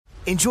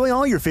Enjoy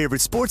all your favorite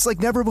sports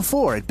like never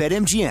before at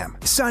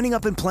BetMGM. Signing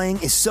up and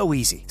playing is so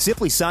easy.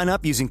 Simply sign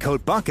up using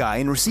code Buckeye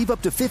and receive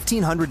up to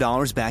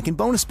 $1,500 back in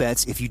bonus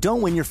bets if you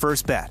don't win your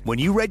first bet. When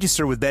you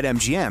register with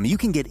BetMGM, you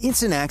can get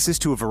instant access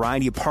to a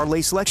variety of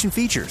parlay selection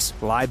features,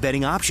 live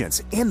betting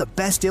options, and the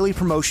best daily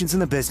promotions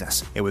in the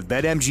business. And with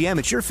BetMGM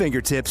at your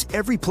fingertips,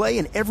 every play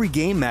and every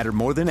game matter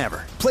more than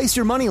ever. Place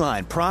your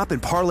moneyline, prop,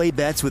 and parlay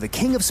bets with the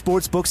king of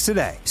sportsbooks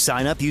today.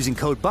 Sign up using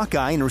code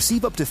Buckeye and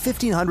receive up to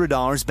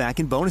 $1,500 back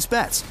in bonus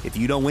bets if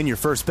you don't win your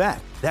first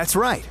bet. That's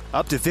right,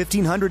 up to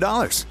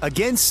 $1,500.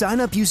 Again, sign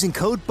up using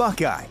code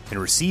Buckeye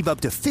and receive up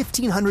to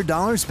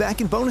 $1,500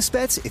 back in bonus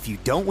bets if you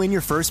don't win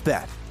your first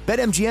bet.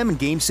 BetMGM and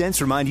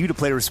GameSense remind you to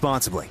play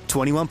responsibly.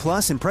 21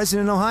 plus and present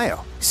in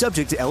Ohio.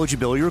 Subject to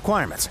eligibility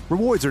requirements.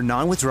 Rewards are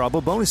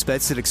non-withdrawable bonus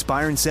bets that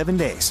expire in 7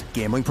 days.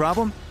 Gambling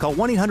problem? Call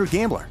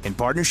 1-800-GAMBLER in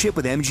partnership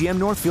with MGM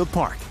Northfield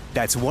Park.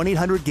 That's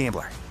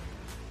 1-800-GAMBLER.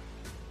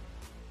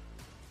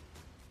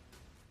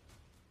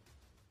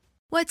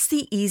 What's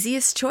the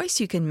easiest choice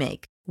you can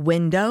make?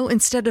 Window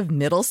instead of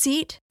middle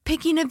seat?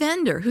 Picking a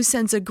vendor who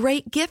sends a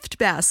great gift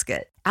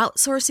basket?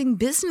 Outsourcing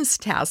business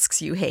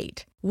tasks you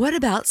hate? What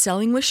about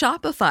selling with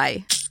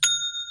Shopify?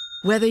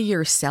 Whether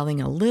you're selling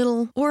a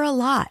little or a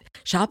lot,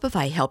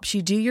 Shopify helps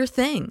you do your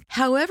thing,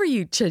 however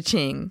you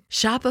cha-ching.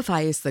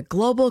 Shopify is the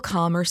global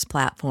commerce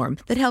platform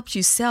that helps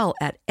you sell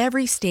at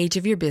every stage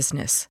of your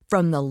business.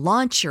 From the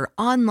launch your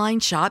online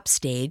shop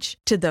stage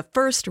to the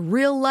first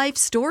real-life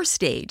store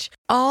stage,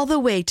 all the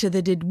way to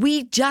the did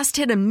we just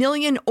hit a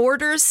million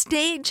orders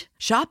stage.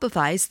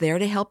 Shopify's there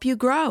to help you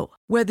grow.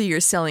 Whether you're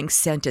selling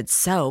scented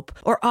soap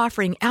or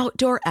offering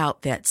outdoor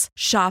outfits,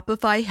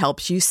 Shopify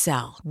helps you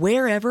sell.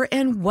 Wherever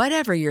and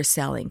whatever you're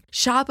selling,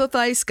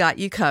 Shopify's got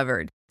you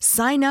covered.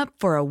 Sign up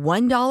for a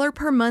 $1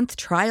 per month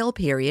trial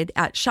period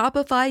at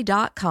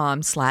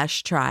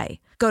shopify.com/try.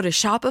 Go to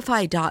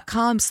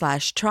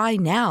shopify.com/try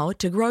now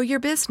to grow your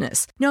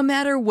business, no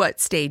matter what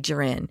stage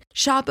you're in.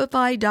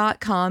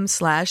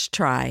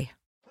 Shopify.com/try.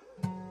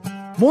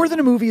 More Than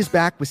a Movie is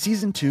back with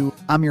Season 2.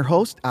 I'm your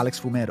host, Alex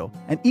Fumero,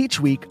 and each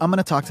week I'm going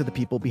to talk to the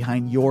people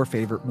behind your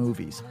favorite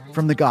movies.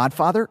 From The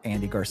Godfather,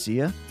 Andy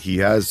Garcia. He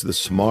has the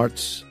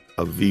smarts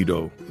of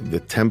Vito, the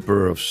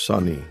temper of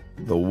Sonny,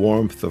 the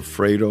warmth of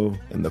Fredo,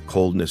 and the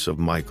coldness of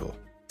Michael.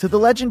 To the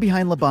legend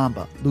behind La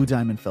Bamba, Lou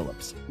Diamond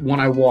Phillips. When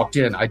I walked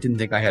in, I didn't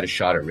think I had a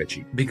shot at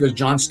Richie because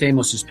John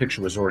Stamos'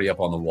 picture was already up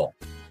on the wall.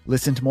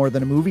 Listen to More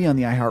Than a Movie on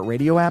the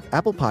iHeartRadio app,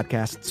 Apple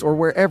Podcasts, or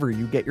wherever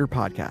you get your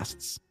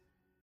podcasts.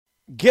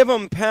 Give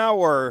them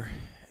power,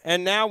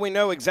 and now we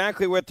know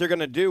exactly what they're going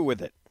to do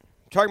with it.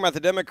 I'm talking about the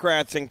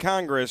Democrats in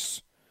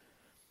Congress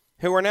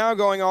who are now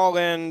going all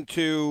in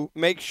to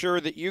make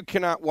sure that you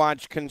cannot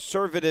watch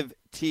conservative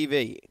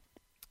TV.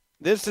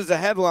 This is a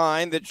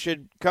headline that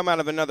should come out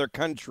of another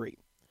country.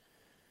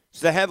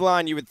 It's a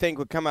headline you would think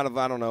would come out of,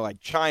 I don't know, like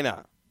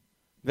China,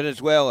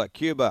 Venezuela,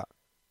 Cuba.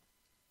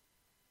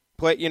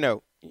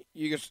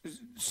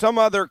 Some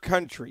other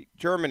country,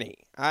 Germany,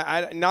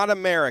 not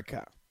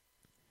America.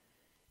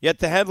 Yet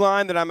the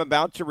headline that I'm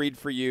about to read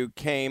for you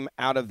came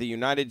out of the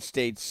United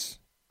States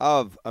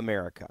of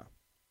America.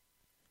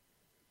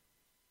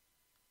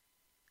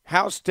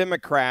 House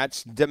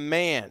Democrats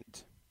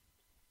demand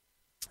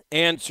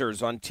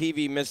answers on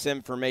TV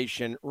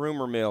misinformation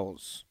rumor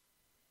mills.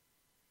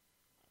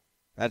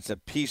 That's a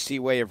PC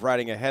way of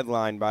writing a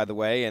headline, by the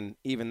way, and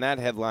even that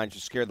headline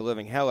should scare the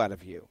living hell out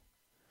of you.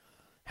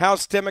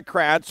 House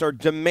Democrats are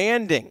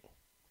demanding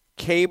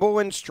cable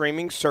and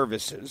streaming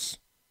services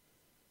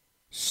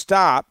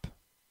stop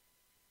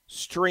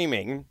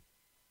streaming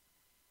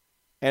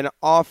and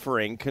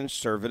offering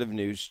conservative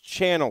news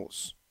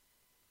channels.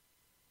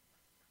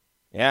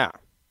 Yeah.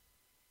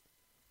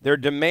 They're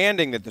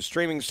demanding that the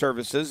streaming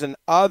services and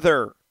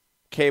other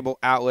cable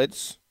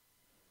outlets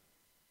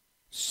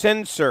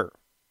censor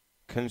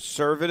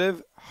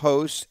conservative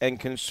hosts and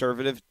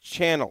conservative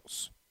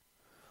channels.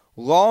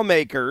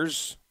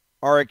 Lawmakers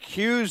are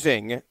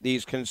accusing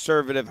these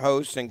conservative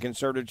hosts and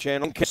conservative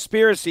channels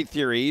conspiracy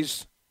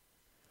theories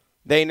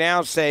they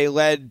now say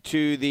led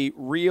to the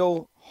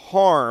real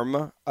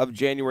harm of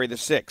January the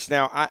 6th.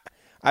 Now,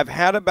 I've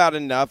had about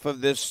enough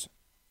of this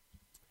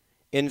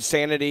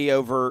insanity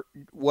over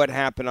what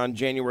happened on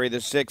January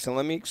the 6th, and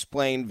let me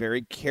explain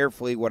very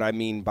carefully what I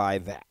mean by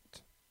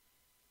that.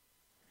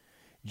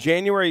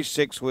 January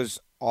 6th was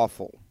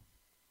awful.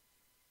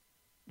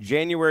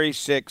 January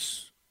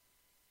 6th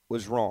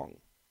was wrong.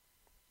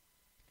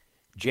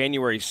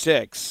 January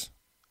 6th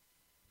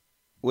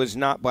was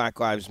not Black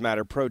Lives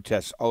Matter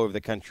protests all over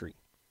the country.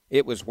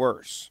 It was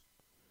worse.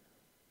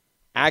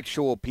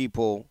 Actual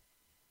people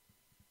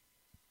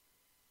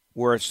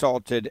were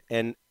assaulted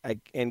and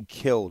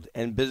killed,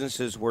 and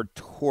businesses were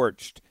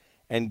torched,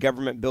 and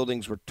government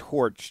buildings were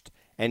torched,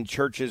 and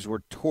churches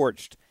were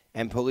torched,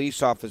 and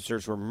police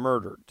officers were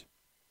murdered.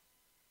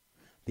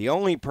 The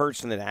only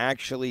person that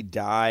actually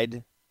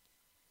died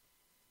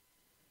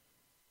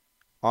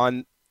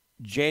on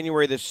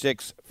January the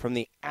 6th from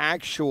the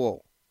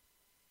actual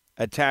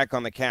attack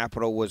on the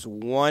Capitol was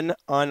one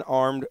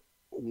unarmed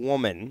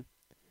woman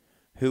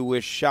who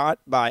was shot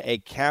by a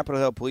Capitol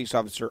Hill police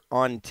officer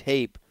on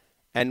tape,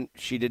 and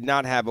she did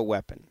not have a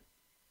weapon.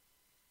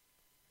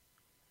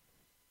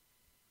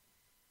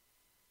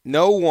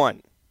 No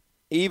one,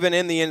 even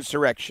in the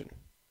insurrection,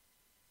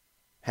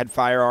 had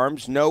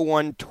firearms. No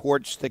one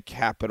torched the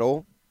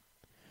Capitol.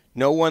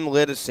 No one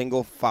lit a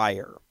single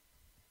fire.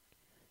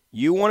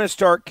 You want to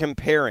start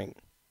comparing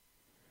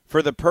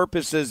for the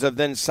purposes of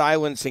then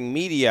silencing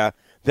media,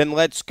 then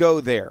let's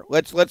go there.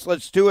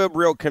 Let's do a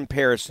real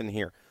comparison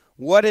here.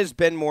 What has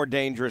been more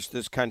dangerous to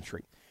this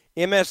country?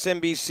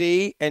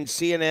 MSNBC and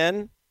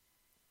CNN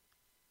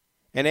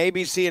and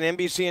ABC and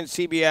NBC and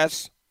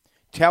CBS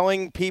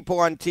telling people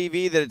on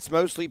TV that it's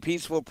mostly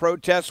peaceful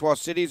protests while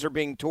cities are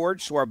being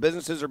torched, while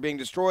businesses are being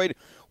destroyed,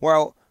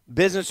 while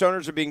business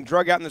owners are being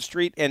drug out in the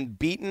street and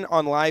beaten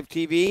on live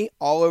TV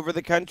all over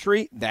the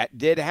country. That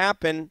did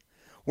happen,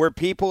 where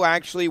people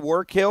actually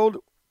were killed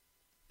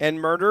and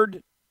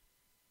murdered.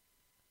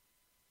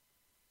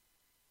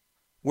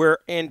 Where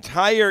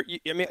entire,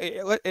 I mean,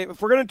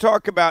 if we're going to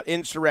talk about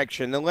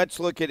insurrection, then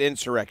let's look at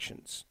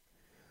insurrections.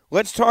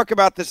 Let's talk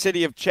about the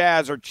city of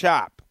Chaz or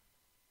Chop,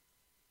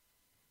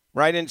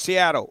 right in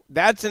Seattle.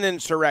 That's an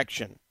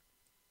insurrection.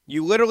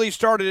 You literally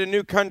started a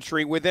new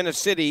country within a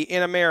city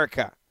in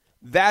America.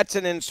 That's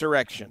an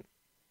insurrection.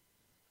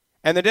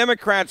 And the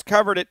Democrats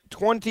covered it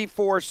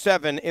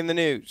 24/7 in the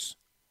news.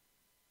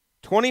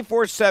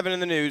 24/7 in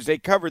the news, they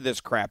covered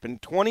this crap.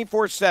 And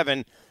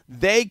 24/7,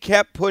 they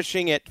kept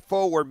pushing it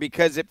forward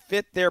because it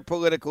fit their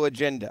political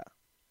agenda.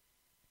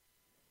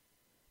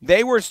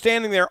 They were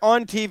standing there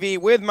on TV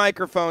with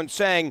microphones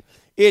saying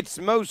it's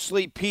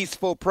mostly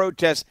peaceful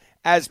protests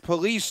as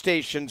police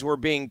stations were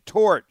being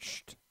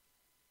torched.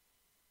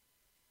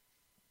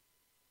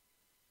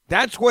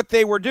 That's what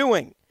they were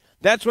doing.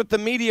 That's what the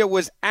media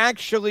was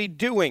actually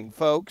doing,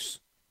 folks.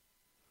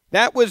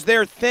 That was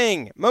their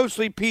thing.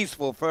 Mostly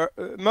peaceful.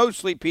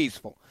 Mostly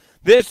peaceful.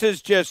 This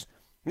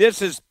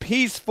is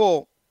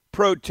peaceful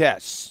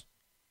protests.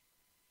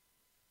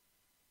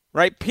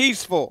 Right?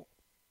 Peaceful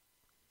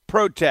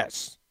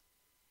protests.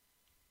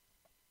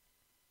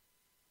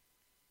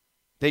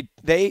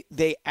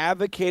 They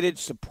advocated,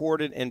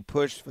 supported, and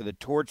pushed for the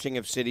torching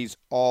of cities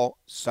all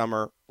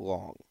summer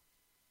long.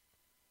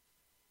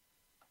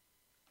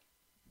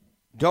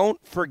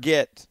 Don't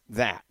forget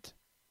that.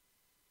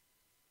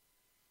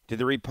 Did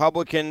the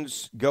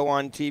Republicans go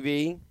on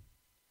TV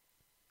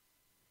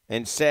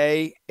and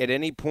say at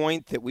any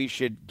point that we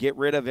should get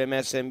rid of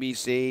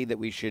MSNBC, that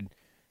we should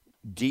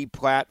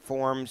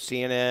deplatform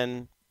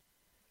CNN,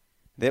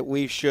 that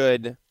we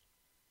should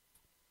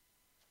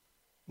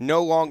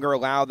no longer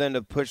allow them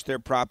to push their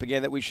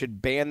propaganda, that we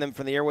should ban them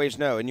from the airways?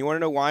 No. And you want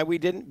to know why we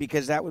didn't?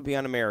 Because that would be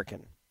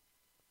un-American.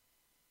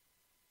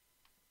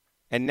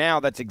 And now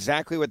that's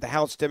exactly what the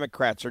House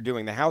Democrats are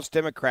doing. The House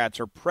Democrats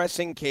are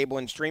pressing cable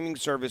and streaming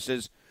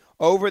services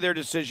over their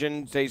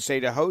decisions, they say,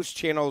 to host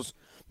channels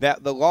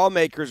that the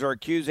lawmakers are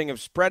accusing of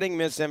spreading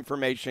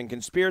misinformation,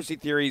 conspiracy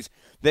theories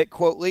that,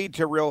 quote, lead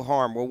to real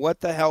harm. Well, what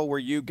the hell were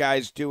you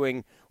guys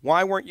doing?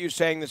 Why weren't you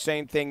saying the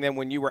same thing then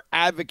when you were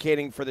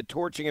advocating for the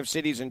torching of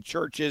cities and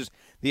churches,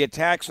 the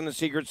attacks on the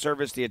Secret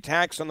Service, the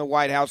attacks on the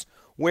White House,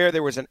 where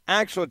there was an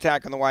actual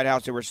attack on the White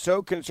House? They were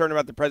so concerned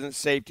about the president's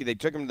safety, they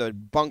took him to the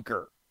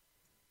bunker.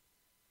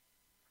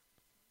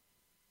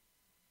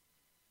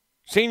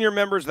 Senior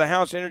members of the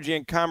House Energy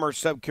and Commerce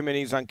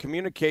subcommittees on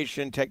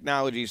communication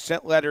technology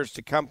sent letters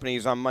to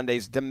companies on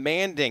Mondays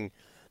demanding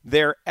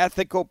their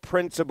ethical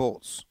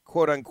principles,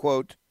 quote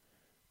unquote,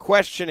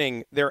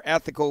 questioning their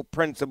ethical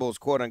principles,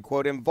 quote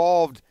unquote,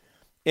 involved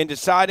in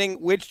deciding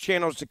which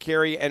channels to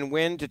carry and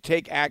when to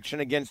take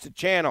action against a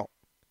channel.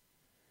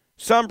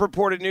 Some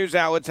purported news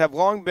outlets have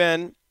long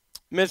been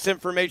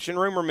misinformation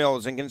rumor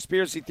mills and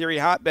conspiracy theory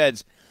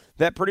hotbeds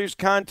that produce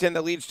content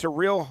that leads to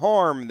real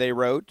harm, they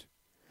wrote.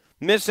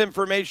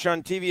 Misinformation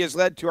on TV has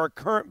led to our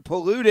current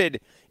polluted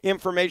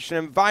information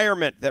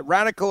environment that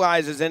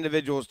radicalizes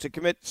individuals to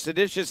commit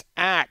seditious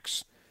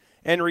acts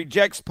and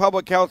rejects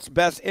public health's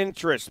best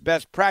interests,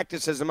 best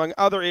practices, among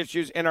other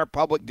issues in our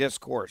public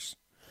discourse.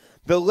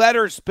 The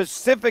letter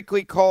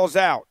specifically calls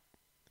out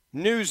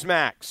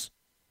Newsmax,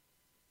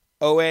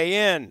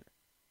 OAN,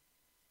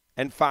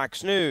 and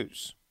Fox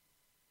News.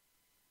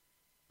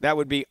 That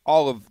would be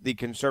all of the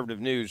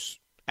conservative news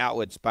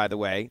outlets, by the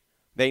way.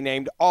 They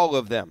named all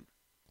of them.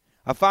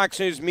 A Fox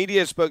News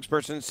media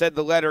spokesperson said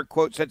the letter,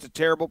 quote, sets a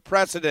terrible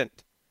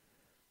precedent.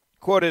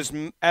 Quote,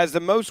 as the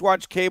most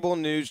watched cable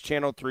news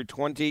channel throughout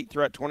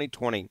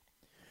 2020,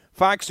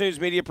 Fox News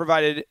Media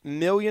provided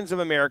millions of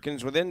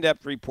Americans with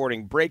in-depth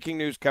reporting, breaking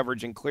news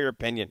coverage, and clear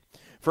opinion.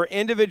 For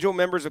individual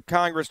members of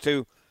Congress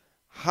to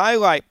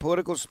highlight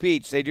political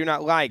speech they do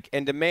not like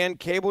and demand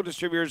cable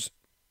distributors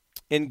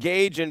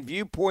engage in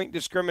viewpoint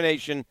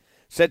discrimination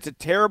sets a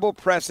terrible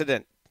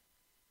precedent,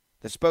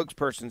 the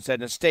spokesperson said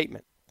in a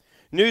statement.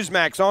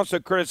 Newsmax also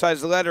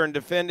criticized the letter and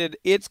defended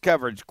its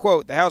coverage.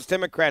 Quote, the House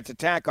Democrats'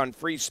 attack on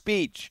free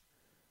speech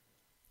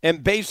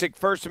and basic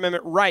First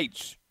Amendment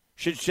rights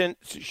should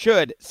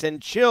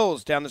send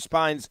chills down the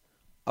spines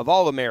of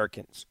all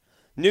Americans.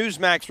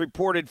 Newsmax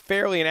reported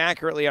fairly and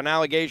accurately on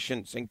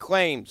allegations and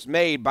claims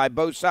made by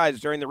both sides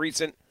during the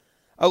recent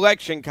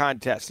election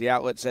contest, the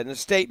outlet said in a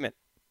statement.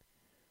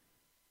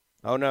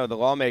 Oh no, the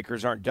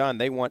lawmakers aren't done.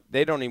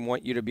 They don't even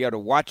want you to be able to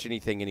watch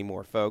anything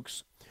anymore,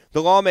 folks.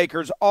 The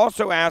lawmakers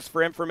also asked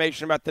for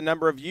information about the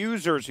number of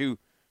users who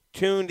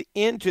tuned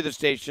into the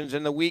stations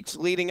in the weeks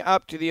leading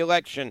up to the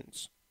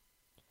elections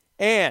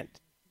and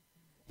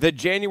the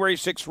January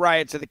 6th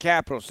riots at the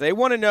Capitol. So they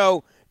want to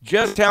know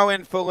just how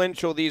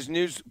influential these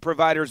news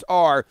providers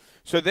are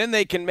so then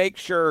they can make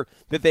sure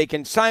that they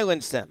can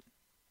silence them.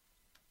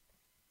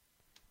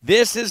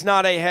 This is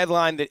not a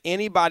headline that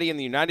anybody in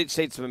the United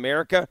States of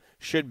America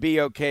should be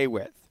okay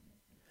with.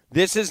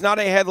 This is not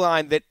a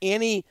headline that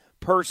any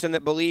person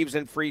that believes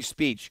in free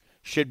speech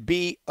should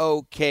be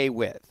okay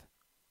with.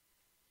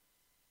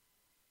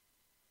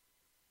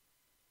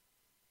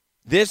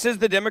 This is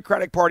the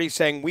Democratic Party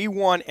saying we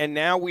won and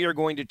now we are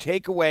going to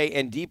take away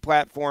and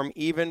deplatform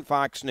even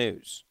Fox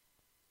News.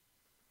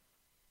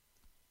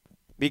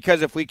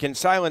 Because if we can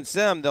silence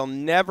them, they'll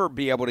never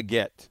be able to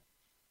get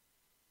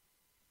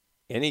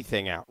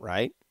anything out,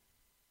 right?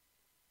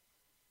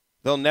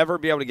 They'll never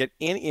be able to get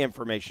any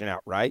information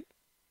out, right?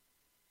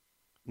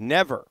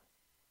 Never.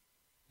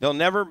 They'll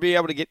never be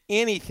able to get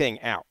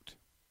anything out.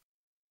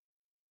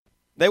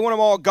 They want them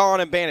all gone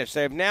and banished.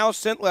 They have now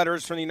sent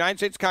letters from the United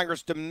States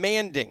Congress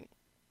demanding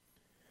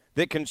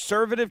that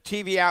conservative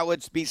TV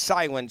outlets be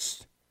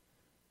silenced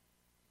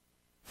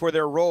for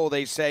their role,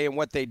 they say, in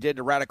what they did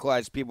to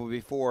radicalize people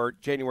before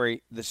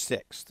January the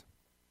 6th.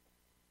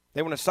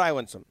 They want to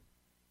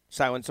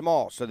silence them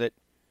all, so that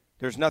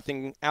there's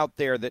nothing out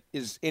there that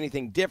is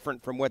anything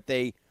different from what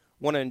they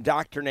want to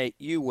indoctrinate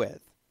you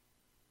with.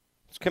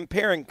 It's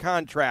compare and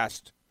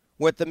contrast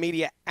what the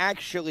media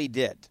actually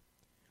did.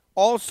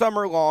 All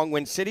summer long,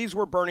 when cities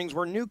were burning,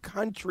 where new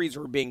countries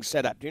were being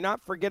set up. Do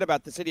not forget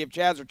about the city of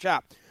Chaz or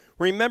Chop.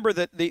 Remember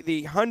that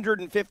the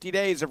 150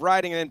 days of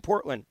rioting in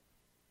Portland,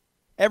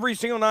 every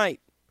single night,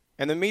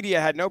 and the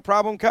media had no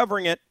problem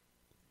covering it.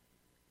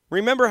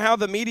 Remember how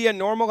the media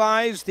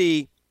normalized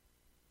the,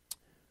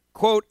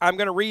 quote, I'm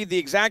going to read the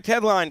exact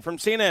headline from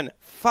CNN,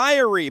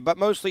 fiery but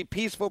mostly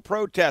peaceful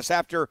protests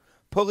after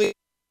police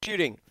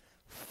shooting.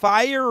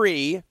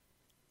 Fiery.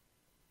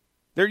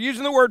 They're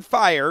using the word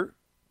fire.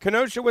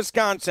 Kenosha,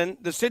 Wisconsin,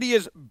 the city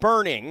is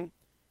burning.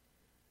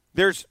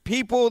 There's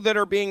people that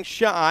are being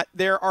shot.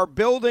 There are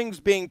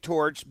buildings being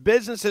torched,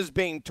 businesses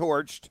being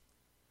torched,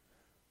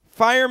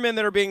 firemen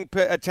that are being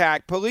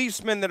attacked,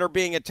 policemen that are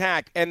being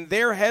attacked, and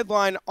their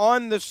headline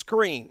on the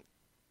screen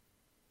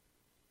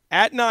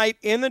at night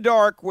in the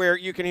dark, where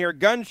you can hear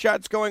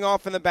gunshots going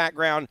off in the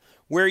background,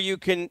 where you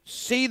can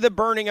see the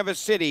burning of a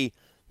city.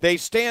 They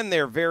stand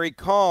there very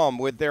calm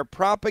with their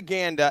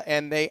propaganda,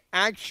 and they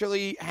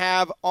actually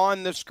have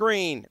on the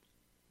screen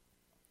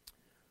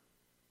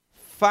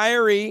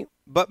fiery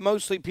but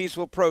mostly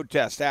peaceful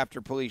protest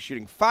after police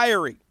shooting.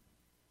 Fiery.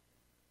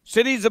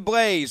 Cities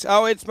ablaze.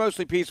 Oh, it's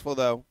mostly peaceful,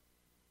 though.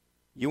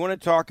 You want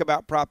to talk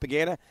about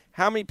propaganda?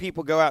 How many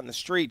people go out in the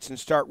streets and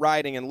start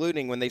rioting and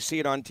looting when they see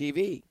it on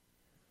TV?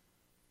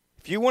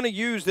 If you want to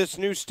use this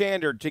new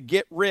standard to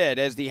get rid,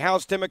 as the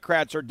House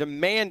Democrats are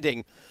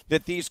demanding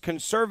that these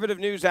conservative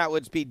news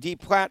outlets be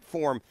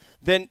deplatformed,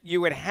 then you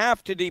would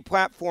have to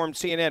deplatform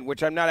CNN,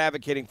 which I'm not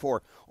advocating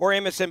for, or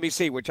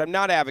MSNBC, which I'm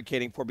not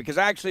advocating for, because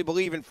I actually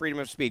believe in freedom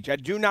of speech. I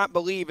do not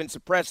believe in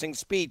suppressing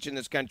speech in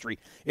this country.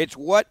 It's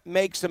what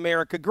makes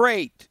America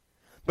great.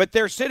 But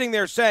they're sitting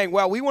there saying,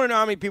 well, we want to know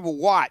how many people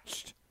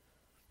watched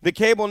the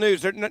cable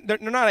news. They're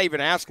not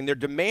even asking. They're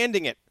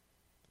demanding it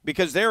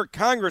because they're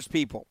Congress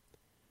people.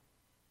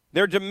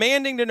 They're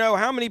demanding to know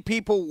how many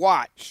people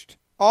watched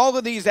all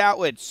of these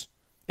outlets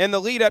in the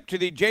lead up to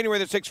the January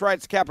the 6th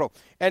riots at the Capitol.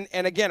 And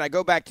again, I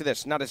go back to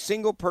this. Not a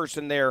single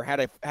person there had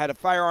a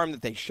firearm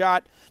that they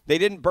shot. They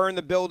didn't burn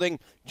the building.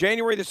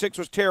 January the 6th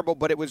was terrible,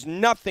 but it was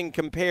nothing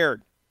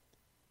compared.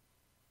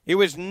 It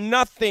was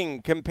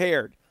nothing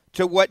compared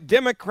to what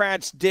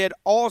Democrats did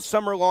all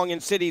summer long in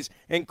cities,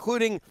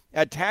 including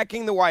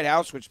attacking the White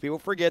House, which people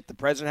forget the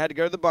president had to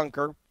go to the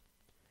bunker,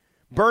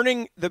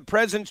 burning the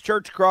president's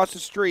church across the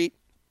street,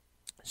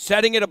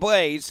 setting it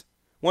ablaze,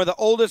 one of the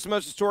oldest,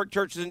 most historic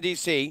churches in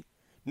D.C.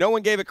 No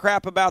one gave a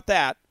crap about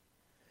that.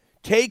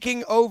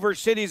 Taking over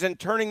cities and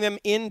turning them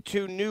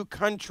into new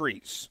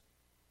countries.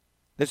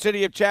 The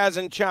city of Chaz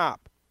and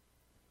Chop.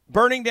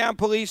 Burning down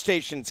police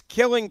stations,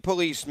 killing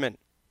policemen,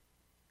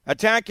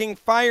 attacking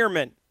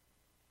firemen,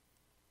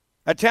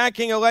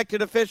 attacking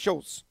elected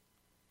officials,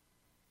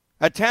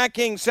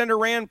 attacking Senator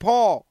Rand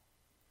Paul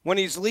when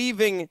he's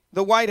leaving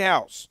the White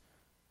House.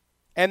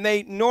 And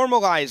they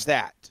normalize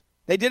that.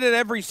 They did it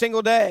every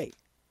single day.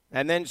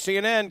 And then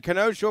CNN,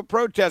 Kenosha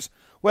protests.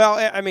 Well,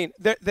 I mean,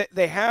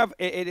 they have,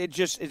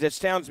 it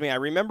astounds me. I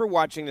remember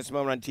watching this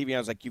moment on TV, and I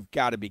was like, you've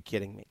got to be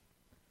kidding me.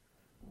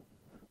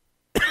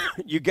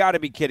 You got to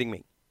be kidding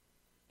me.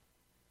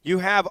 You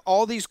have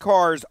all these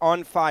cars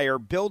on fire,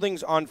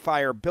 buildings on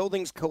fire,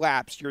 buildings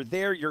collapse. You're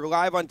there, you're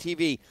live on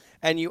TV,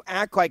 and you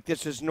act like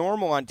this is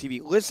normal on TV.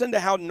 Listen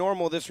to how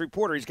normal this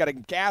reporter. He's got a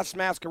gas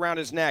mask around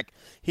his neck.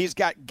 He's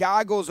got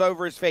goggles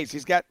over his face.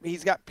 He's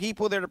got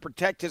people there to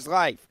protect his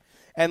life.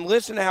 And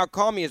listen to how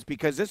calm he is,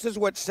 because this is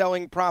what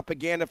selling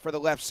propaganda for the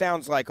left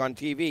sounds like on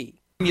TV.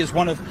 Is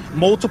one of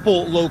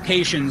multiple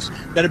locations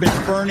that have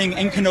been burning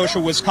in Kenosha,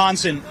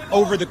 Wisconsin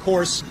over the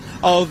course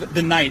of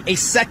the night. A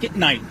second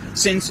night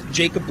since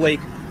Jacob Blake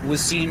was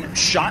seen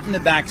shot in the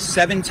back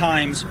 7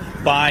 times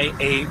by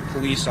a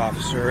police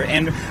officer.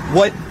 And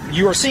what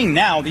you are seeing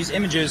now, these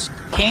images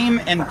came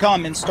and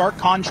come in stark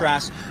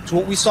contrast to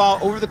what we saw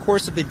over the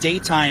course of the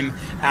daytime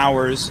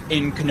hours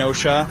in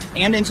Kenosha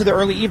and into the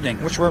early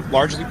evening, which were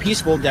largely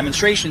peaceful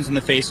demonstrations in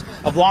the face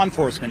of law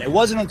enforcement. It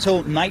wasn't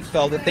until night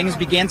fell that things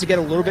began to get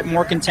a little bit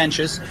more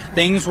contentious.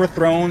 Things were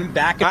thrown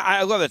back.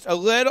 I love this. A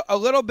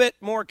little bit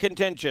more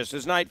contentious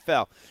as night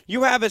fell.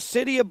 You have a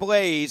city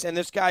ablaze, and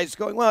this guy's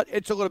going, well,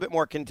 it's a little bit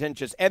more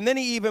contentious. And then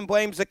he even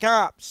blames the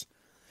cops.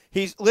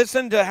 He's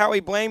listened to how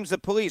he blames the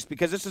police,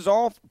 because this is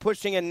all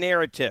pushing a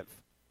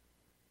narrative.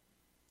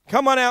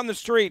 Come on out in the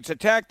streets,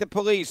 attack the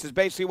police is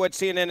basically what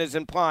CNN is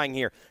implying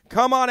here.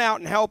 Come on out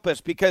and help us,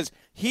 because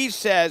he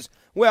says,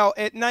 well,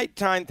 at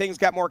nighttime things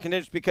got more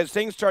contentious because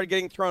things started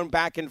getting thrown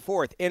back and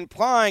forth,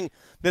 implying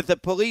that the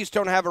police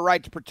don't have a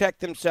right to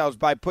protect themselves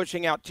by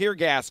pushing out tear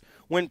gas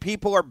when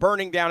people are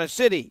burning down a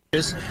city.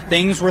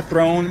 Things were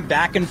thrown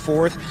back and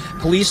forth.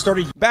 Police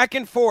started back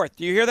and forth.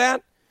 Do you hear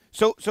that?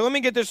 So let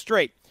me get this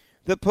straight.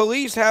 The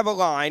police have a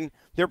line.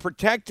 They're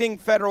protecting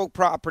federal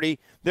property.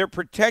 They're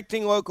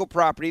protecting local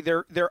property.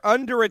 They're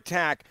under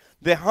attack.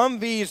 The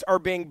Humvees are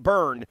being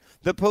burned.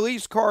 The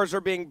police cars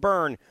are being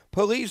burned.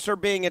 Police are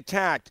being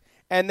attacked.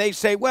 And they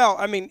say, well,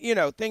 I mean, you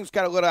know, things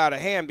got a little out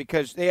of hand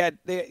because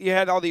you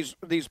had all these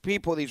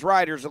people, these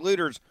rioters, the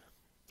looters,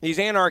 these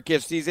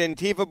anarchists, these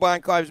Antifa,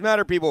 Black Lives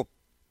Matter people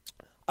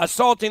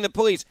assaulting the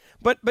police.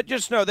 But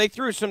just know they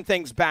threw some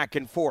things back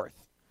and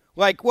forth.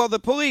 Like, well, the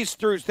police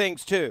threw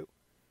things too.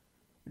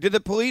 Did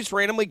the police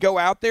randomly go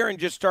out there and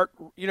just start,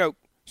 you know,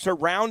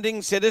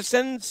 surrounding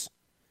citizens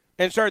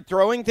and start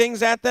throwing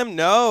things at them?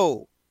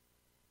 No.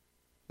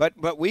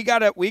 But we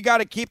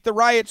gotta keep the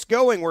riots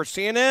going. We're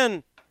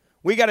CNN.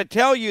 We got to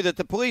tell you that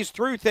the police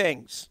threw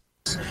things.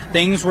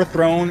 Things were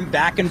thrown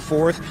back and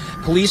forth.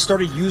 Police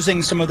started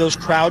using some of those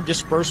crowd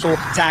dispersal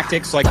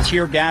tactics like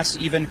tear gas,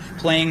 even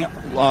playing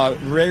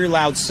very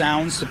loud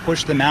sounds to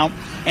push them out.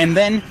 And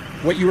then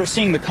what you are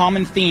seeing, the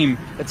common theme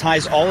that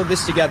ties all of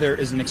this together,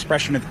 is an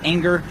expression of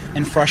anger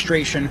and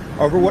frustration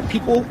over what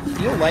people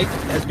feel like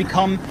has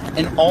become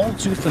an all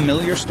too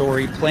familiar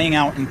story playing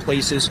out in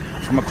places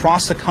from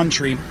across the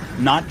country,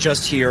 not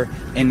just here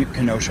in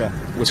Kenosha,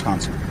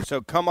 Wisconsin.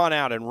 So come on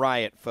out and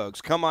riot, folks.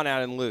 Come on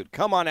out and loot.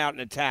 Come on out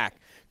and attack.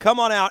 Come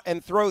on out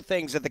and throw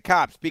things at the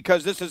cops,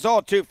 because this is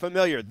all too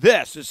familiar.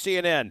 This is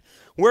CNN.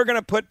 We're going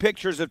to put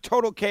pictures of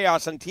total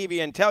chaos on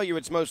TV and tell you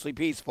it's mostly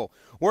peaceful.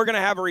 We're going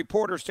to have a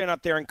reporter stand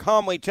up there and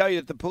calmly tell you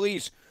that the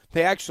police,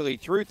 they actually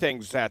threw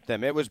things at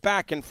them. It was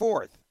back and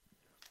forth.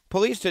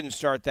 Police didn't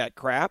start that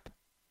crap.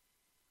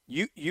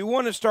 You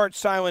want to start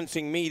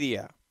silencing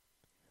media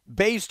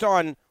based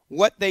on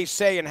what they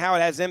say and how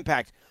it has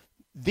impact.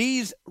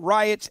 These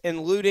riots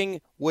and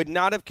looting would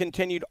not have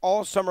continued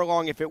all summer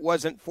long if it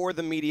wasn't for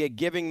the media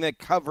giving the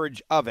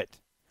coverage of it.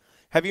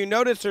 Have you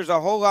noticed there's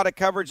a whole lot of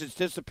coverage that's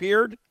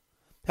disappeared?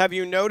 Have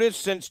you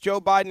noticed since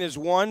Joe Biden has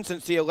won,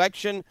 since the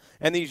election,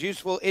 and these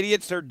useful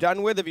idiots are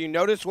done with, have you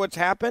noticed what's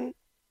happened?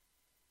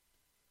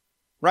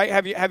 Right?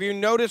 Have you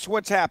noticed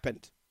what's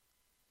happened?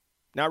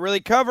 Not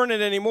really covering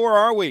it anymore,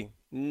 are we?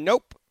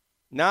 Nope.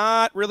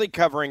 Not really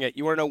covering it.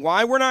 You want to know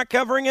why we're not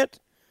covering it?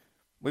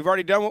 We've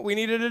already done what we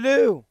needed to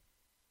do.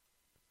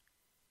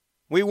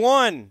 We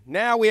won.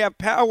 Now we have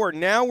power.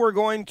 Now we're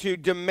going to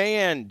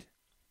demand.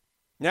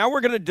 Now we're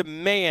going to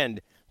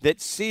demand that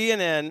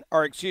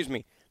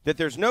that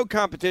there's no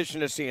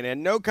competition to CNN,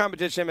 no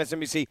competition to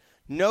MSNBC,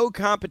 no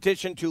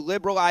competition to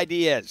liberal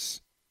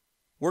ideas.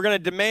 We're going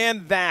to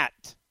demand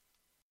that.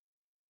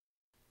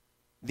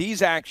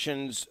 These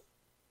actions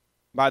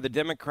by the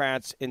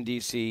Democrats in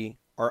D.C.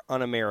 are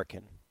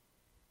un-American.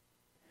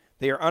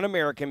 They are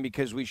un-American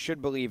because we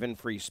should believe in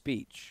free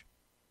speech.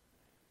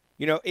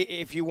 You know,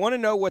 if you want to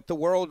know what the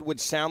world would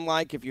sound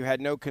like if you had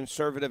no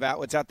conservative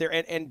outlets out there,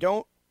 and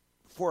don't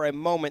for a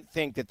moment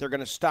think that they're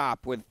going to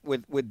stop with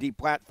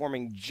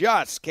deplatforming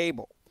just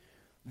cable.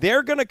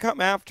 They're going to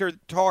come after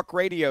talk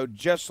radio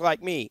just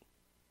like me.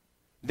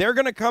 They're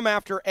going to come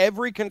after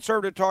every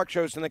conservative talk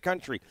shows in the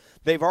country.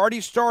 They've already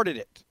started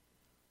it.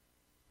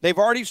 They've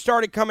already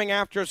started coming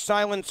after us,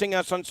 silencing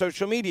us on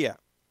social media.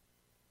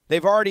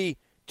 They've already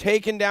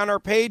taken down our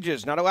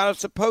pages, not allowed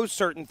us to post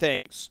certain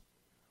things.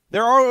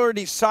 They're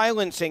already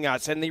silencing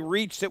us and the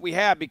reach that we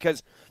have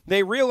because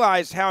they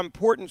realized how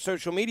important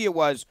social media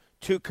was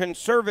to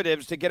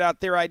conservatives to get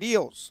out their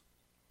ideals.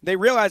 They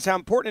realize how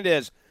important it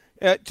is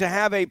to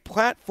have a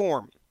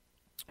platform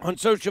on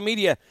social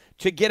media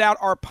to get out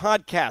our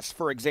podcasts,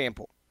 for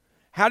example.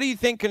 How do you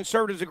think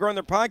conservatives are growing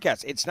their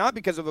podcasts? It's not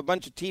because of a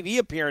bunch of TV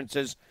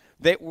appearances.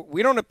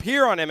 We don't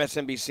appear on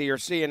MSNBC or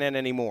CNN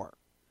anymore.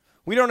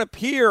 We don't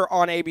appear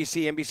on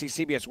ABC,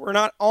 NBC, CBS. We're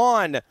not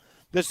on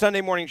the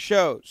Sunday morning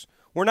shows.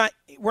 We're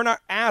not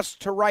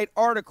asked to write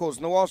articles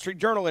in the Wall Street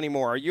Journal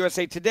anymore, or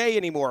USA Today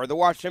anymore, or the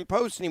Washington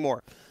Post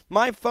anymore.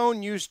 My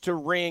phone used to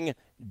ring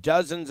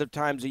dozens of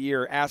times a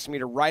year asking me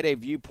to write a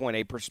viewpoint,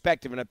 a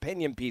perspective, an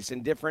opinion piece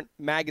in different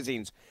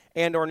magazines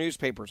and or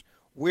newspapers.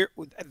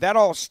 That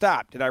all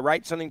stopped. Did I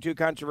write something too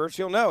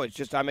controversial? No, it's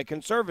just I'm a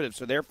conservative,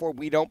 so therefore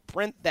we don't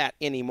print that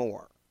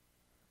anymore.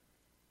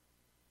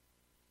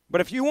 But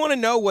if you want to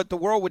know what the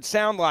world would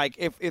sound like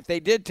if they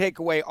did take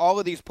away all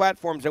of these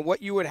platforms and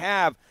what you would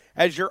have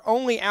as your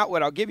only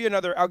outlet, I'll give you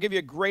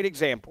a great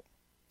example.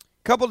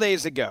 A couple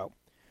days ago,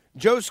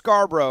 Joe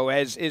Scarborough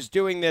is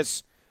doing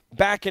this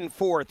back and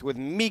forth with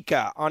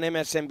Mika on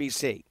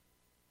MSNBC.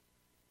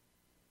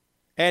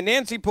 And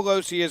Nancy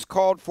Pelosi has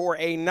called for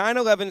a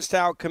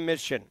 9/11-style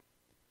commission,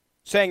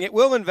 saying it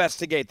will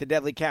investigate the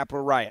deadly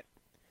Capitol riot.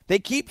 They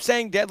keep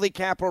saying deadly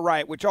Capitol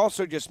riot, which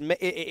also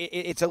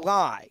it's a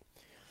lie.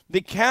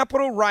 The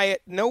Capitol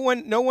riot, no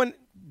one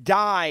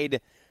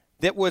died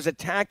that was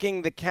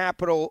attacking the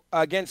Capitol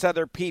against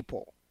other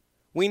people.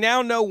 We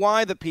now know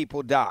why the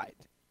people died.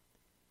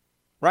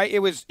 Right? It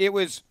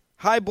was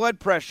high blood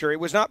pressure. It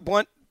was not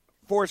blunt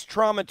force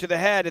trauma to the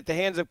head at the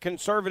hands of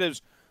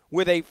conservatives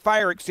with a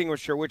fire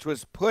extinguisher, which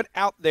was put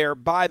out there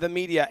by the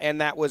media,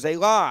 and that was a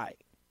lie.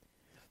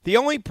 The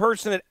only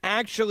person that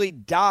actually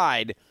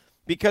died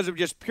because of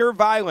just pure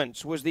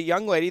violence was the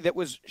young lady that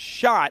was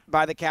shot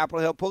by the Capitol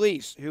Hill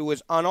police, who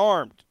was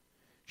unarmed.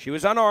 She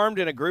was unarmed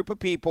in a group of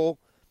people,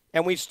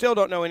 and we still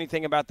don't know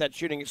anything about that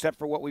shooting except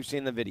for what we've seen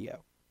in the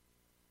video.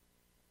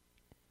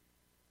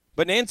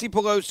 But Nancy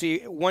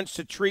Pelosi wants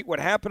to treat what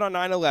happened on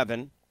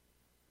 9/11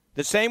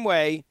 the same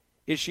way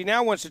as she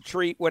now wants to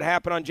treat what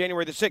happened on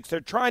January the 6th. They're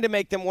trying to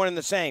make them one and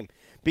the same,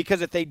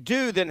 because if they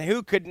do, then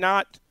who could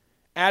not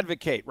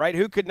advocate, right?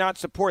 Who could not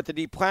support the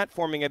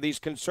deplatforming of these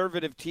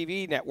conservative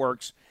TV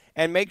networks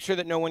and make sure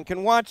that no one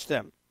can watch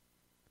them?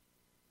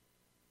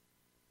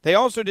 They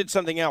also did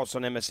something else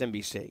on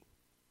MSNBC.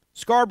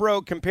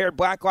 Scarborough compared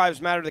Black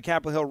Lives Matter to the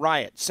Capitol Hill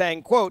riot,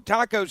 saying, quote,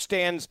 taco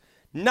stands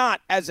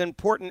not as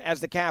important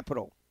as the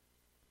Capitol.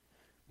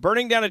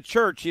 Burning down a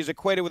church, he is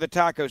equated with a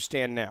taco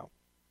stand now.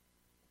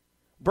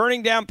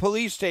 Burning down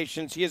police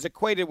stations, he is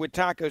equated with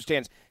taco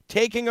stands.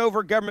 Taking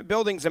over government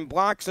buildings and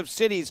blocks of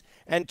cities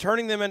and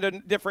turning them into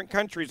different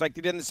countries like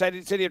they did in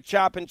the city of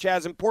Chop and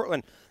Chaz in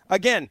Portland.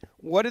 Again,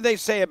 what do they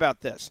say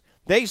about this?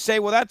 They say,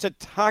 well, that's a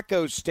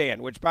taco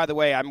stand, which, by the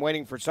way, I'm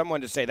waiting for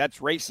someone to say that's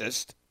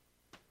racist.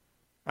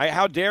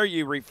 How dare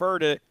you refer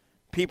to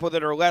people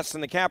that are less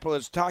than the Capitol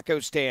as taco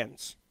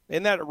stands?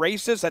 Isn't that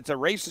racist? That's a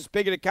racist,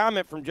 bigoted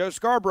comment from Joe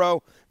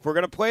Scarborough. If we're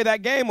going to play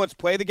that game, let's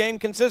play the game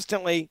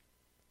consistently.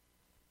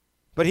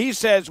 But he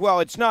says, well,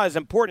 it's not as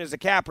important as the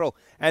Capitol,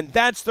 and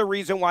that's the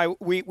reason why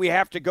we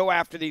have to go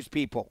after these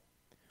people.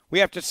 We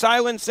have to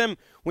silence them.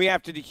 We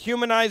have to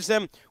dehumanize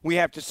them. We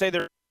have to say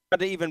they're not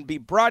to even be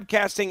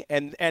broadcasting,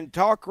 and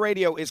talk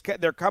radio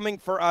they're coming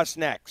for us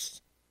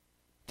next.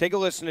 Take a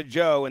listen to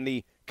Joe and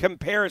the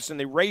comparison,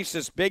 the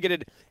racist,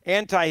 bigoted,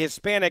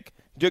 anti-Hispanic,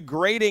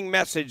 degrading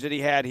message that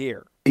he had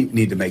here. We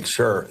need to make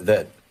sure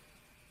that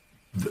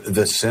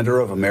the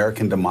center of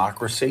American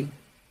democracy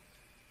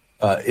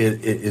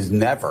is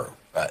never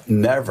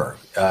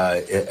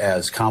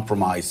as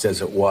compromised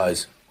as it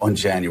was on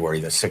January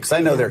the 6th. I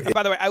know there.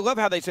 By the way, I love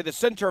how they say the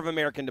center of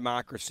American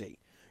democracy.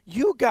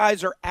 You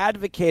guys are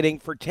advocating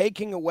for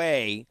taking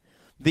away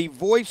the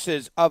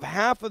voices of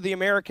half of the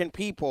American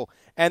people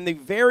and the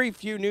very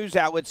few news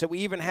outlets that we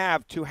even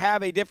have to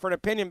have a different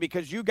opinion,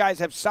 because you guys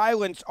have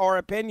silenced our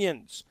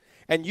opinions.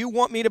 And you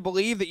want me to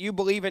believe that you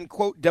believe in,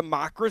 quote,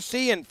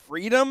 democracy and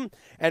freedom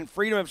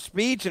of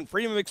speech and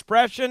freedom of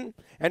expression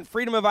and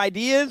freedom of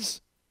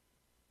ideas?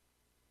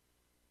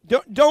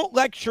 Don't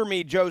lecture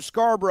me, Joe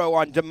Scarborough,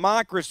 on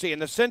democracy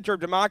and the center of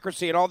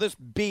democracy and all this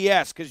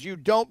BS, because you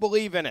don't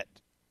believe in it.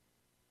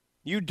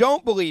 You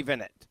don't believe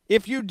in it.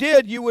 If you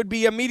did, you would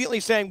be immediately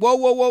saying,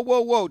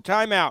 whoa,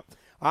 time out.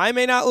 I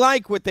may not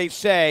like what they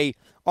say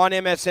on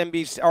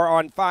MSNBC or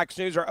on Fox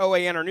News or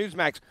OAN or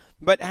Newsmax,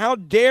 but how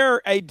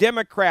dare a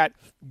Democrat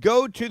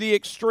go to the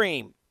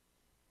extreme?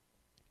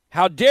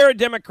 How dare a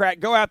Democrat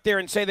go out there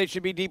and say they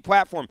should be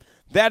deplatformed?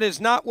 That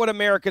is not what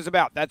America's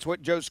about. That's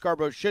what Joe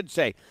Scarborough should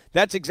say.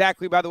 That's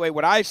exactly, by the way,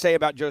 what I say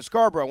about Joe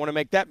Scarborough. I want to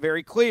make that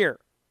very clear.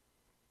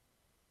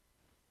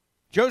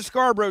 Joe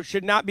Scarborough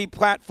should not be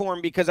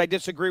platformed because I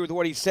disagree with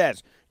what he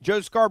says.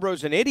 Joe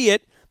Scarborough's an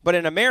idiot, but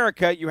in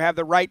America, you have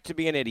the right to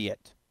be an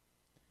idiot.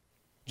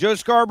 Joe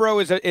Scarborough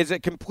is a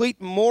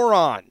complete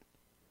moron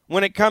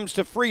when it comes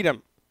to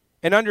freedom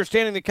and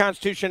understanding the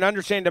Constitution and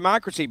understanding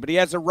democracy, but he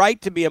has a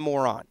right to be a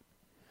moron.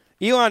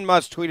 Elon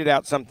Musk tweeted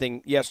out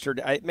something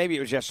yesterday. Maybe it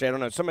was yesterday. I don't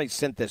know. Somebody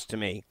sent this to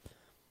me,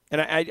 and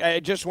I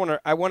just want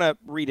to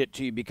read it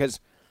to you, because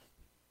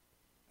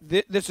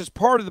this is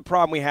part of the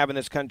problem we have in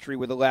this country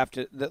with the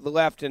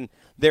left and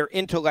their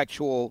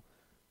intellectual,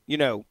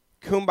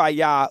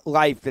 kumbaya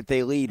life that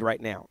they lead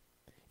right now.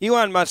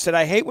 Elon Musk said,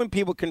 I hate when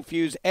people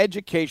confuse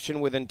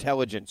education with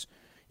intelligence.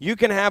 You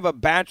can have a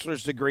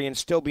bachelor's degree and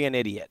still be an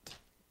idiot.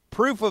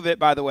 Proof of it,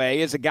 by the way,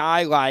 is a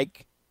guy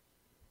like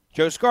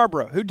Joe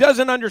Scarborough, who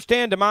doesn't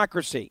understand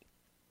democracy.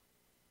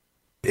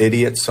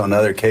 Idiots on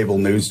other cable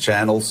news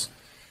channels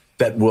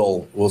that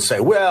will say,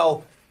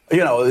 well,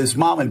 this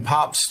mom and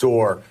pop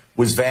store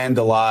was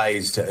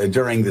vandalized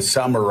during the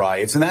summer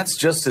riots, and that's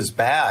just as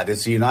bad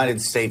as the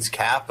United States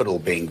Capitol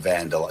being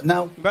vandalized.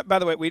 No. But by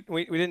the way, we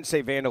didn't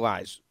say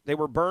vandalized. They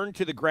were burned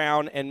to the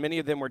ground, and many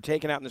of them were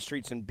taken out in the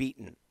streets and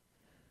beaten.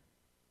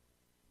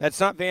 That's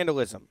not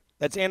vandalism.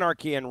 That's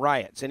anarchy and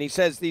riots. And he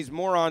says these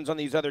morons on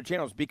these other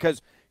channels,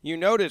 because you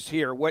notice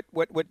here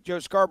what Joe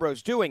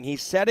Scarborough's doing.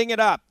 He's setting it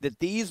up that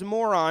these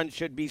morons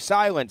should be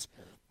silenced.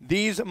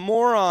 These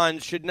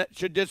morons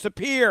should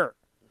disappear.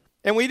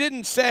 And we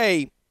didn't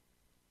say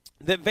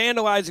that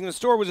vandalizing the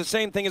store was the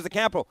same thing as the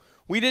Capitol.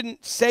 We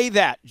didn't say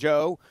that,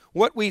 Joe.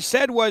 What we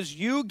said was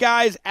you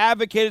guys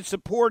advocated,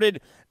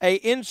 supported a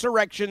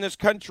insurrection in this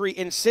country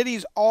in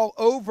cities all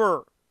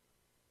over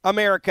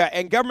America,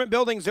 and government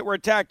buildings that were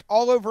attacked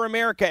all over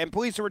America, and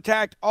police that were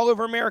attacked all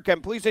over America,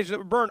 and police stations that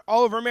were burned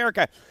all over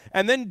America,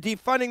 and then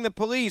defunding the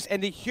police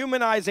and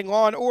dehumanizing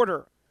law and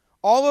order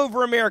all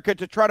over America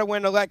to try to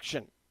win an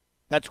election.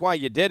 That's why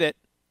you did it.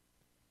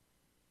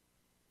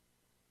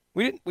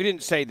 We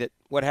didn't say that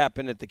what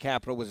happened at the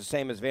Capitol was the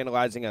same as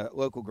vandalizing a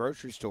local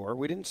grocery store.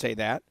 We didn't say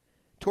that.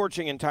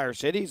 Torching entire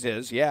cities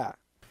is, yeah.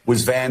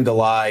 Was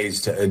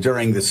vandalized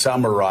during the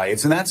summer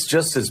riots, and that's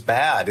just as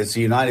bad as the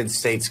United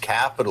States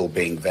Capitol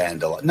being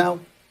vandalized.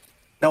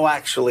 No,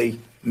 actually,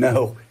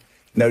 no,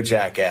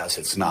 jackass,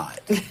 it's not.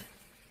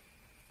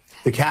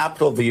 The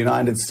Capitol of the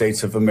United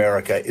States of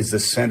America is the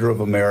center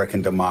of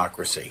American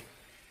democracy.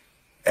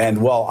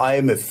 And while I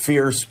am a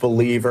fierce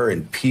believer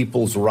in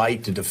people's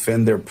right to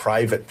defend their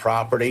private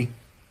property,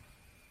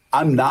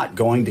 I'm not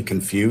going to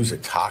confuse a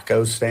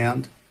taco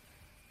stand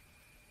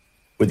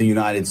with the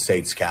United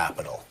States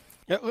Capitol.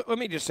 Let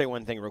me just say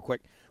one thing real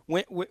quick.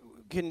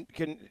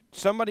 Can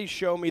somebody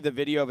show me the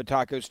video of a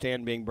taco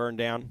stand being burned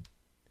down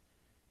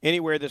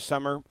anywhere this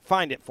summer?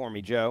 Find it for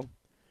me, Joe.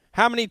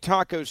 How many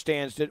taco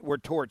stands were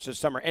torched this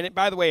summer? And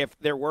by the way, if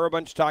there were a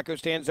bunch of taco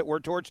stands that were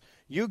torched,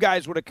 you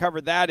guys would have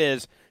covered that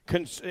as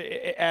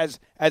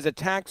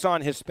attacks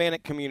on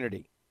Hispanic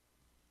community.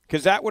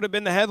 Because that would have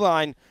been the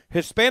headline,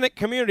 Hispanic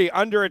community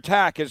under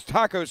attack as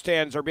taco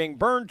stands are being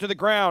burned to the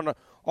ground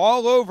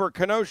all over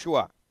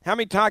Kenosha. How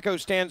many taco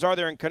stands are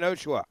there in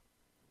Kenosha?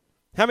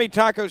 How many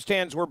taco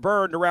stands were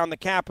burned around the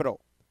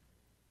Capitol?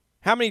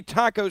 How many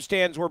taco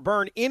stands were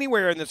burned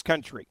anywhere in this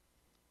country?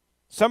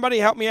 Somebody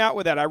help me out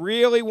with that. I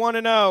really want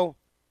to know.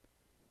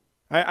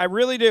 I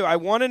really do. I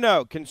want to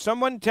know. Can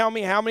someone tell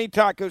me how many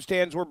taco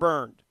stands were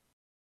burned?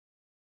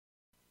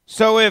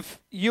 So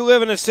if you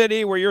live in a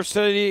city where your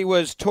city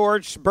was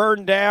torched,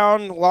 burned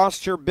down,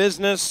 lost your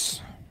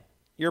business,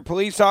 you're a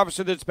police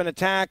officer that's been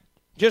attacked,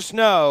 just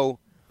know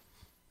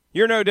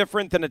you're no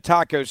different than a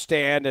taco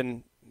stand,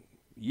 and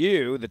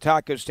you, the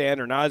taco stand,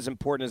 are not as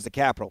important as the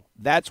Capitol.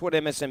 That's what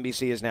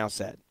MSNBC has now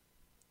said.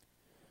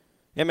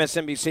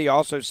 MSNBC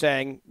also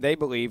saying they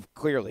believe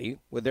clearly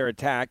with their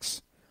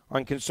attacks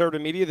on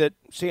conservative media that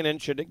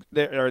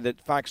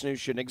that Fox News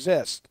shouldn't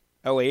exist.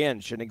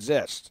 OAN shouldn't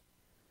exist.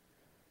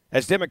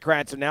 As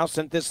Democrats have now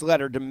sent this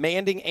letter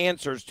demanding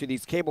answers to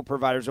these cable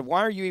providers of why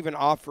are you even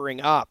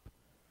offering up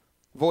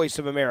Voice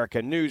of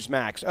America,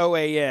 Newsmax,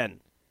 OAN,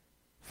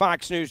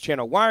 Fox News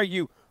Channel? Why are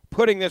you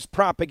putting this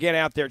propaganda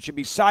out there? It should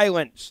be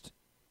silenced.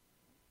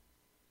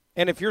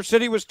 And if your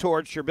city was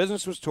torched, your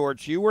business was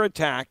torched, you were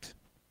attacked,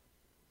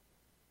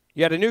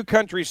 you had a new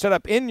country set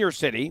up in your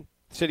city,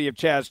 city of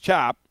Chaz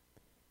Chop,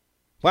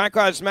 Black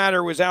Lives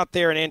Matter was out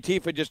there and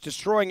Antifa just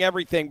destroying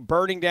everything,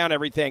 burning down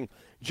everything.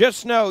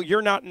 Just know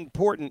you're not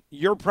important.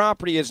 Your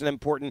property isn't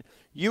important.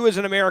 You as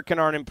an American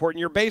aren't important.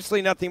 You're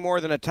basically nothing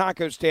more than a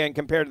taco stand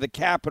compared to the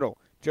Capitol.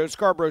 Joe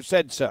Scarborough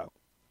said so.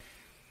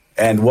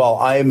 And while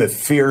I am a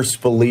fierce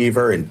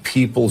believer in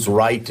people's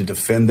right to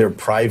defend their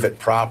private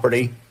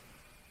property,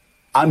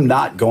 I'm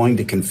not going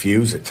to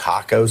confuse a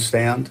taco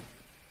stand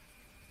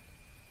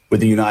with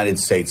the United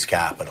States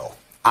Capitol.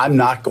 I'm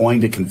not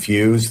going to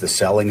confuse the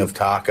selling of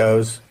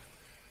tacos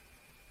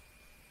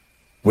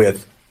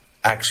with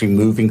actually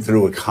moving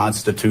through a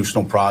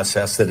constitutional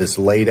process that is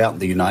laid out in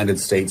the United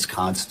States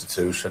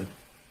Constitution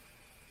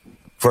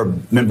for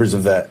members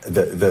of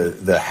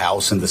the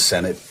House and the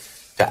Senate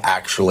to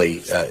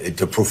actually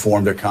to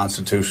perform their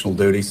constitutional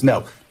duties.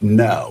 No.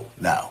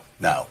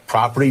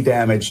 Property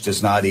damage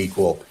does not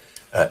equal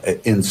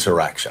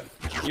insurrection.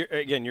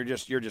 You're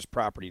just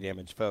property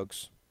damage,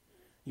 folks.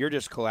 You're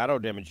just collateral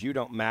damage. You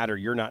don't matter.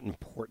 You're not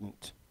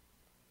important.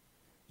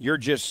 You're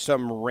just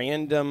some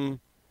random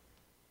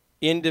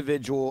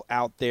individual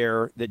out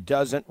there that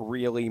doesn't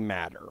really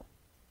matter.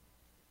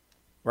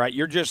 Right?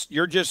 You're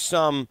just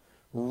some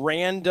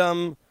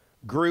random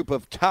group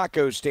of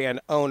taco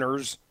stand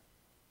owners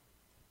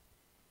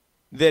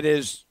that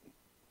is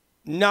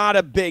not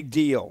a big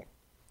deal.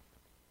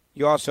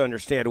 you also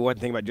understand one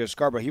thing about Joe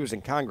Scarborough. He was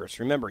in Congress.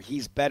 Remember,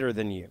 he's better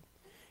than you.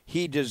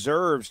 He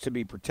deserves to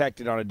be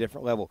protected on a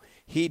different level.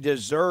 He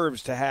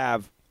deserves to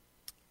have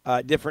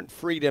different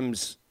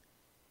freedoms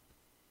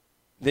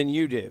than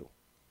you do.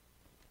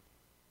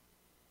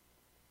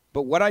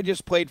 But what I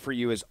just played for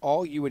you is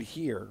all you would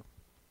hear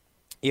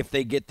if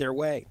they get their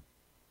way.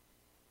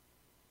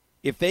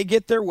 If they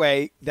get their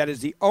way, that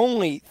is the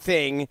only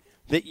thing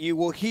that you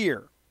will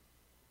hear.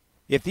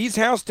 If these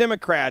House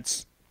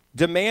Democrats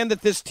demand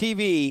that these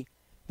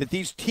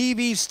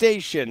TV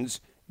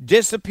stations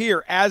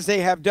disappear as they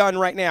have done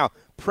right now,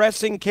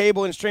 pressing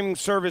cable and streaming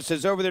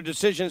services over their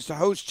decisions to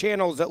host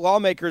channels that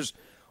lawmakers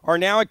are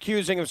now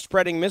accusing of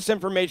spreading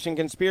misinformation,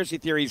 conspiracy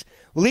theories,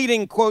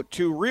 leading, quote,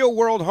 to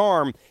real-world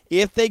harm.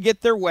 If they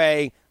get their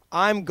way,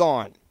 I'm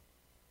gone.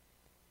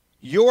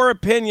 Your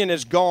opinion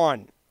is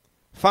gone.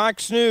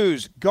 Fox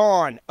News,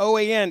 gone.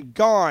 OAN,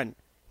 gone.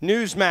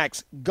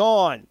 Newsmax,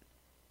 gone.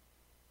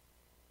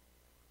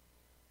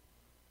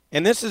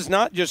 And this is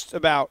not just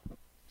about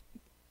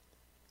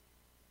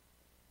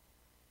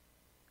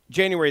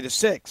January the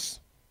 6th.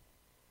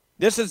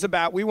 This is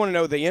about, we want to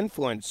know the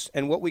influence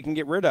and what we can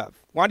get rid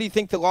of. Why do you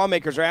think the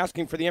lawmakers are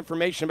asking for the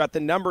information about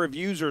the number of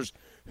users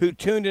who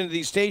tuned into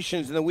these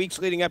stations in the weeks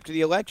leading up to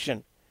the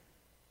election?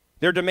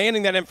 They're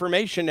demanding that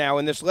information now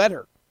in this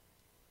letter.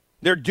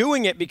 They're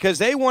doing it because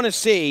they want to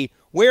see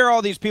where are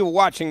all these people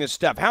watching this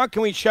stuff. How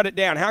can we shut it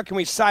down? How can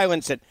we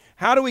silence it?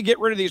 How do we get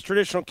rid of these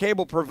traditional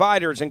cable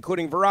providers,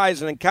 including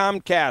Verizon and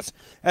Comcast,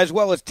 as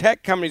well as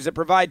tech companies that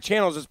provide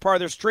channels as part of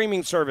their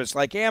streaming service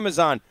like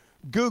Amazon,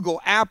 Google,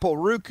 Apple,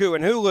 Roku,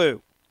 and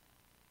Hulu?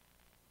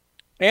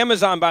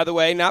 Amazon, by the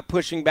way, not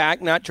pushing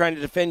back, not trying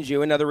to defend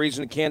you. Another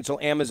reason to cancel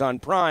Amazon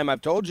Prime.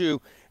 I've told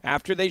you,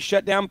 after they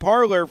shut down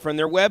Parler from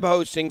their web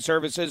hosting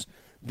services,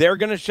 they're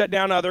going to shut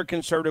down other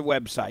conservative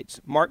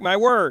websites. Mark my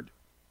word.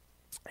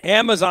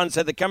 Amazon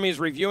said the company is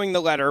reviewing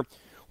the letter,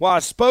 while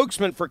a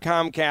spokesman for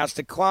Comcast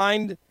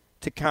declined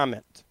to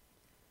comment.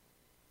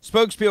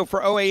 Spokespeople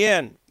for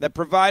OAN, that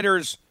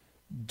providers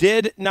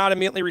did not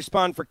immediately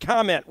respond for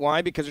comment.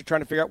 Why? Because they're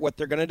trying to figure out what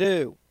they're going to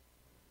do.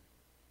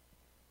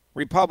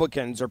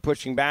 Republicans are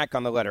pushing back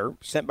on the letter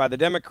sent by the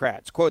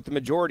Democrats. Quote, the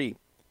majority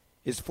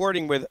is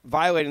flirting with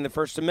violating the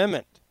First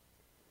Amendment.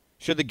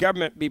 Should the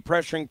government be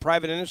pressuring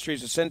private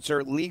industries to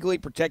censor legally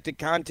protected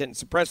content and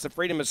suppress the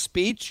freedom of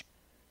speech?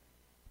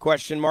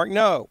 Question mark,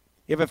 no.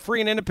 If a free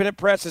and independent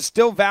press is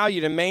still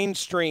valued in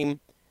mainstream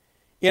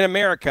in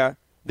America,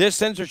 this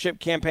censorship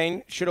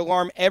campaign should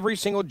alarm every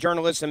single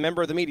journalist and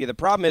member of the media. The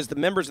problem is the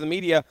members of the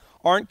media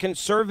aren't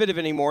conservative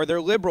anymore. They're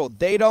liberal.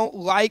 They don't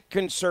like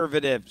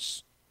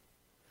conservatives.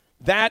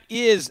 That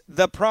is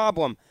the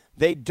problem.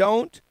 They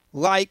don't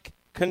like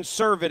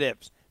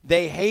conservatives.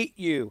 They hate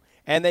you,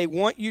 and they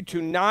want you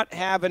to not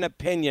have an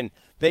opinion.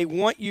 They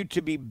want you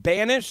to be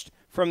banished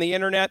from the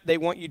internet. They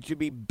want you to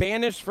be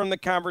banished from the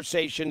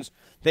conversations.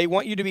 They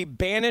want you to be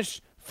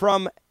banished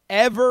from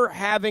ever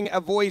having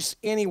a voice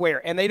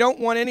anywhere. And they don't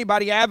want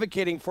anybody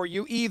advocating for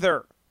you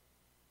either.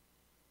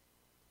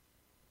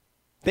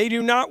 They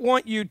do not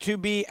want you to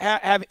be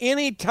have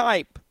any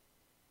type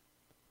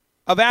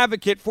of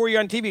advocate for you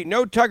on TV.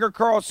 No Tucker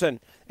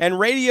Carlson. And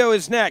radio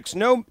is next.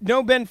 No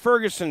Ben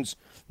Ferguson's.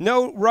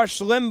 No Rush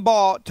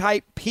Limbaugh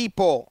type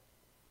people.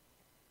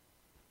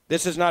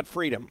 This is not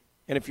freedom.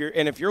 And if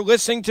you're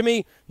listening to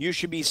me, you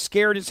should be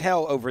scared as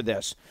hell over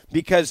this,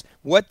 because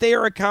what they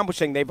are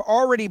accomplishing, they've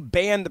already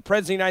banned the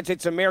President of the United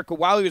States of America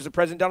while he was the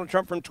President, Donald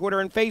Trump, from Twitter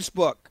and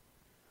Facebook.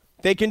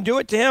 They can do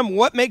it to him.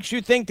 What makes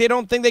you think they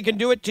don't think they can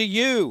do it to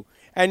you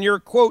and your,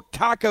 quote,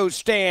 taco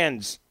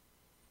stands,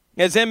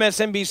 as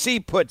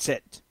MSNBC puts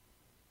it?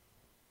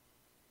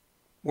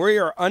 We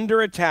are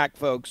under attack,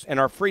 folks, and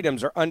our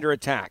freedoms are under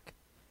attack.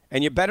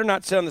 And you better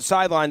not sit on the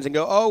sidelines and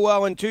go, oh,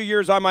 well, in 2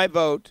 years I might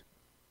vote.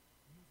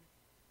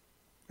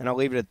 And I'll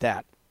leave it at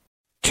that.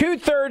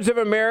 2/3 of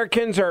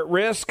Americans are at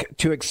risk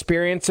to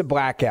experience a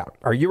blackout.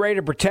 Are you ready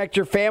to protect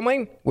your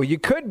family? Well, you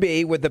could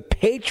be with the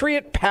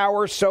Patriot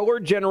Power Solar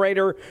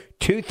Generator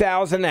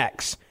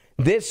 2000X.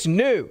 This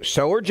new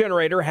solar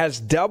generator has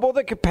double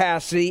the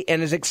capacity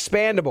and is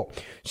expandable,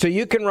 so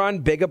you can run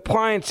big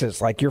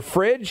appliances like your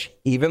fridge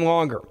even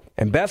longer.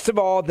 And best of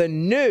all, the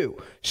new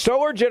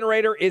solar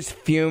generator is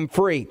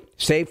fume-free,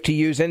 safe to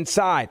use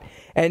inside,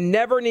 and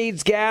never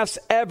needs gas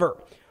ever.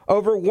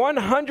 Over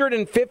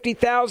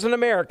 150,000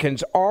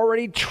 Americans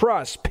already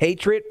trust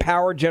Patriot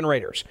Power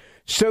Generators.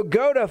 So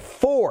go to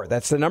 4,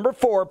 that's the number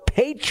 4,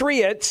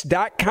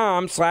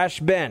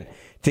 patriots.com/Ben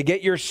to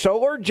get your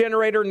solar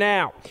generator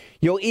now.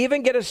 You'll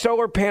even get a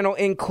solar panel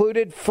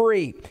included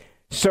free.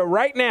 So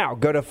right now,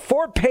 go to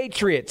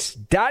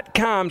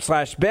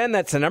 4patriots.com/Ben.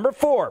 That's the number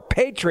 4,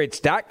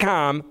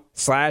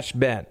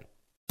 patriots.com/Ben.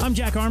 I'm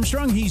Jack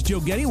Armstrong. He's Joe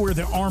Getty. We're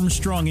the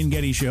Armstrong and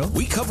Getty Show.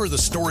 We cover the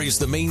stories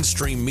the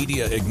mainstream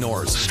media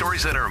ignores.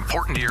 Stories that are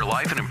important to your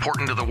life and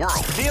important to the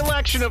world. The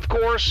election, of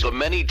course. The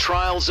many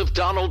trials of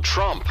Donald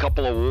Trump.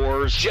 Couple of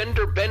wars.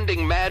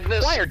 Gender-bending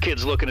madness. Why are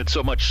kids looking at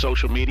so much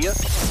social media?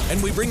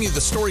 And we bring you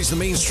the stories the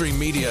mainstream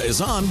media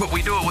is on, but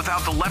we do it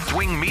without the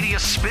left-wing media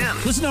spin.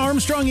 Listen to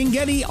Armstrong and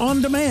Getty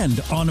on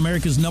demand on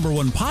America's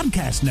 #1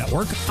 podcast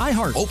network,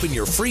 iHeart. Open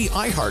your free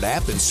iHeart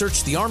app and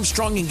search The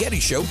Armstrong and Getty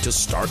Show to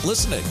start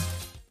listening.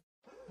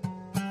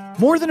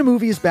 More Than a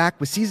Movie is back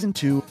with Season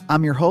 2.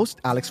 I'm your host,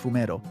 Alex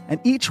Fumero,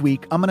 and each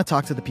week I'm going to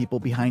talk to the people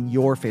behind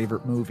your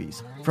favorite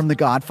movies. From The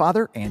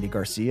Godfather, Andy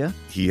Garcia.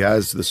 He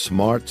has the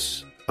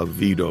smarts of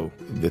Vito,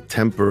 the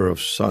temper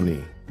of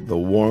Sonny, the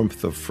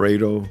warmth of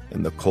Fredo,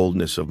 and the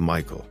coldness of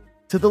Michael.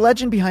 To the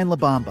legend behind La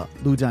Bamba,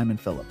 Lou Diamond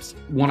Phillips.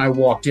 When I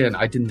walked in,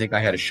 I didn't think I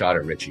had a shot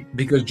at Richie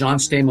because John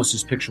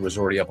Stamos' picture was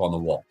already up on the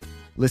wall.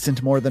 Listen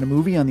to More Than a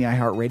Movie on the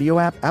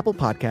iHeartRadio app, Apple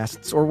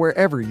Podcasts, or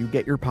wherever you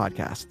get your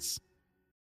podcasts.